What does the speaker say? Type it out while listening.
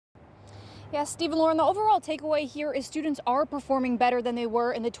Yeah, Steve and Lauren, the overall takeaway here is students are performing better than they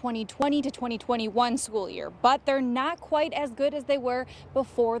were in the 2020 to 2021 school year, but they're not quite as good as they were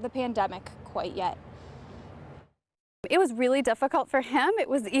before the pandemic quite yet. It was really difficult for him. It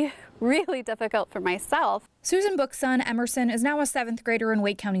was really difficult for myself. Susan Book's son, Emerson, is now a 7th grader in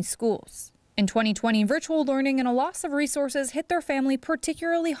Wake County schools. In 2020, virtual learning and a loss of resources hit their family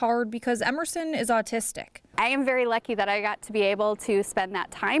particularly hard because Emerson is autistic. I am very lucky that I got to be able to spend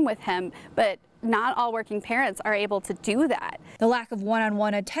that time with him, but not all working parents are able to do that. The lack of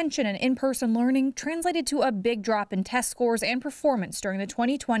one-on-one attention and in-person learning translated to a big drop in test scores and performance during the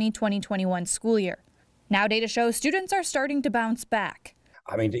 2020-2021 school year. Now data shows students are starting to bounce back.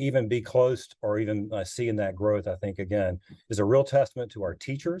 I mean, to even be close or even seeing that growth, I think, again, is a real testament to our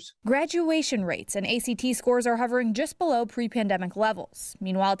teachers. Graduation rates and ACT scores are hovering just below pre-pandemic levels.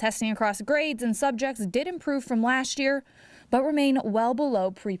 Meanwhile, testing across grades and subjects did improve from last year, but remain well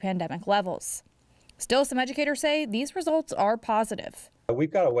below pre-pandemic levels. Still, some educators say these results are positive.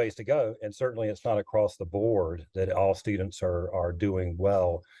 We've got a ways to go, and certainly it's not across the board that all students are doing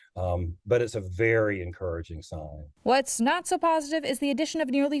well, but it's a very encouraging sign. What's not so positive is the addition of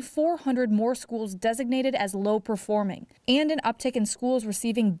nearly 400 more schools designated as low performing and an uptick in schools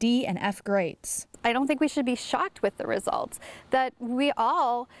receiving D and F grades. I don't think we should be shocked with the results, that we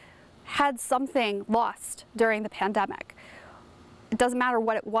all had something lost during the pandemic. It doesn't matter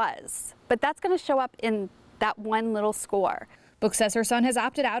what it was, but that's going to show up in that one little score. Book says her son has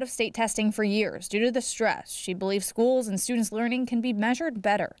opted out of state testing for years due to the stress. She believes schools and students' learning can be measured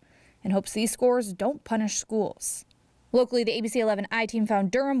better and hopes these scores don't punish schools. Locally, the ABC 11 I-Team found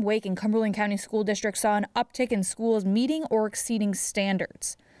Durham, Wake, and Cumberland County School Districts saw an uptick in schools meeting or exceeding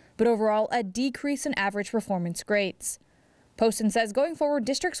standards, but overall a decrease in average performance grades. Poston says going forward,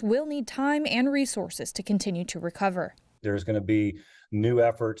 districts will need time and resources to continue to recover. There's going to be new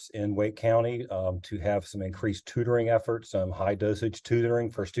efforts in Wake County to have some increased tutoring efforts, high dosage tutoring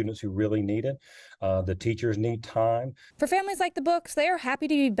for students who really need it. The teachers need time. For families like the Books, they are happy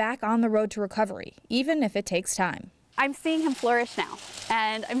to be back on the road to recovery, even if it takes time. I'm seeing him flourish now,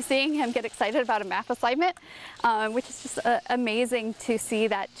 and I'm seeing him get excited about a math assignment, which is just amazing to see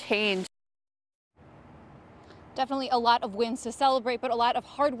that change. Definitely a lot of wins to celebrate, but a lot of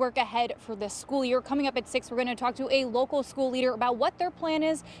hard work ahead for this school year. Coming up at 6, we're going to talk to a local school leader about what their plan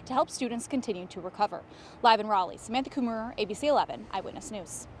is to help students continue to recover. Live in Raleigh, Samantha Coomer, ABC 11 Eyewitness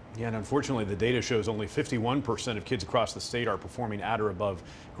News. Yeah, and unfortunately, the data shows only 51% of kids across the state are performing at or above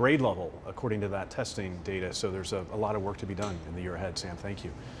grade level, according to that testing data. So there's a lot of work to be done in the year ahead. Sam, thank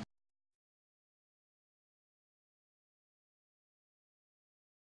you.